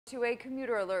To a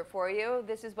commuter alert for you.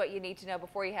 This is what you need to know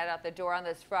before you head out the door on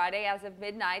this Friday. As of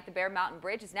midnight, the Bear Mountain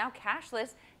Bridge is now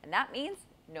cashless, and that means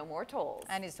no more tolls.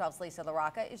 And News 12's Lisa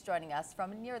LaRocca is joining us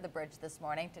from near the bridge this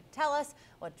morning to tell us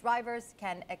what drivers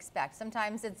can expect.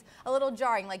 Sometimes it's a little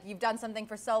jarring, like you've done something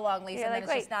for so long, Lisa, and then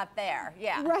it's just not there.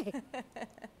 Yeah. Right.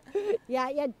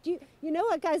 Yeah. You know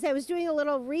what, guys? I was doing a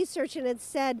little research, and it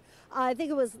said, I think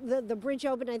it was the bridge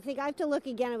opened. I think I have to look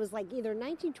again. It was like either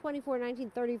 1924,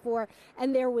 1934,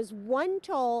 and there was one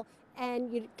toll,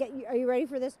 and are you ready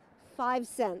for this? 5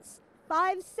 cents.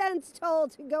 5 cents toll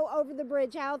to go over the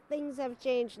bridge. How things have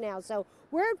changed now. So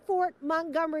we're at Fort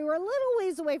Montgomery. We're a little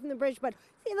ways away from the bridge, but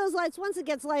see those lights? Once it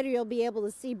gets lighter, you'll be able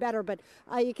to see better, but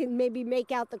you can maybe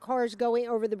make out the cars going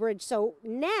over the bridge. So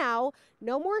now,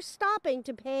 no more stopping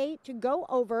to pay to go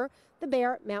over the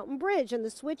Bear Mountain Bridge. And the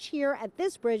switch here at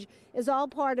this bridge is all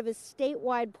part of a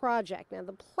statewide project. Now,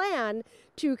 the plan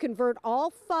to convert all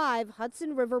 5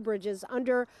 Hudson River bridges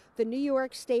under the New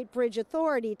York State Bridge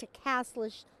Authority to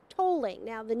cashless tolling.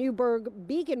 Now, the Newburgh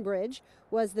Beacon Bridge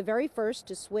was the very first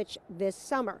to switch this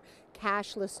summer.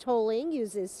 Cashless tolling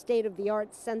uses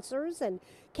state-of-the-art sensors and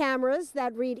cameras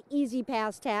that read Easy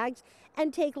Pass tags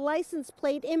and take license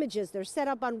plate images. They're set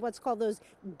up on what's called those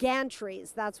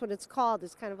gantries. That's what it's called.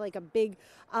 It's kind of like a big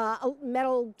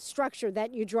metal structure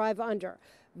that you drive under.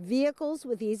 Vehicles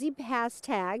with Easy Pass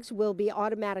tags will be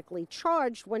automatically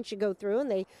charged once you go through,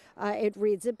 and it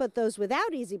reads it, but those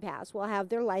without Easy Pass will have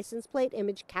their license plate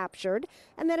image captured,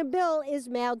 and then a bill is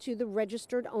mailed to the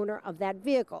registered owner of that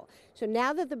vehicle. So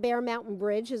now that the Bear Mountain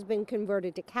Bridge has been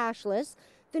converted to cashless,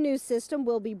 the new system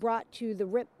will be brought to the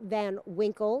Rip Van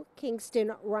Winkle,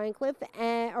 Kingston, Rhinecliff,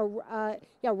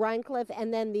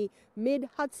 and then the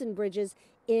Mid-Hudson bridges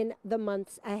in the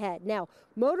months ahead. Now,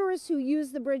 motorists who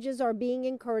use the bridges are being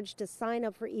encouraged to sign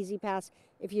up for Easy Pass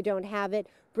if you don't have it.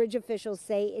 Bridge officials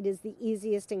say it is the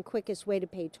easiest and quickest way to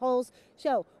pay tolls.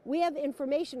 So we have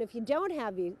information. If you don't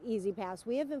have Easy Pass,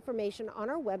 we have information on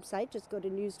our website. Just go to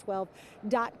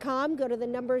news12.com, go to the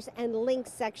numbers and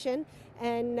links section,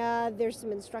 and there's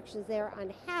some instructions there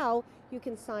on how you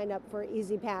can sign up for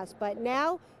Easy Pass. But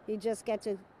now you just get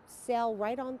to sail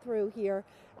right on through here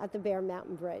at the Bear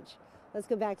Mountain Bridge. Let's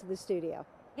go back to the studio.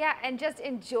 Yeah, and just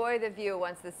enjoy the view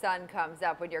once the sun comes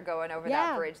up when you're going over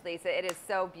that bridge, Lisa. It is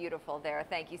so beautiful there.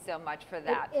 Thank you so much for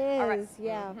that. It is, all right.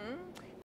 yeah.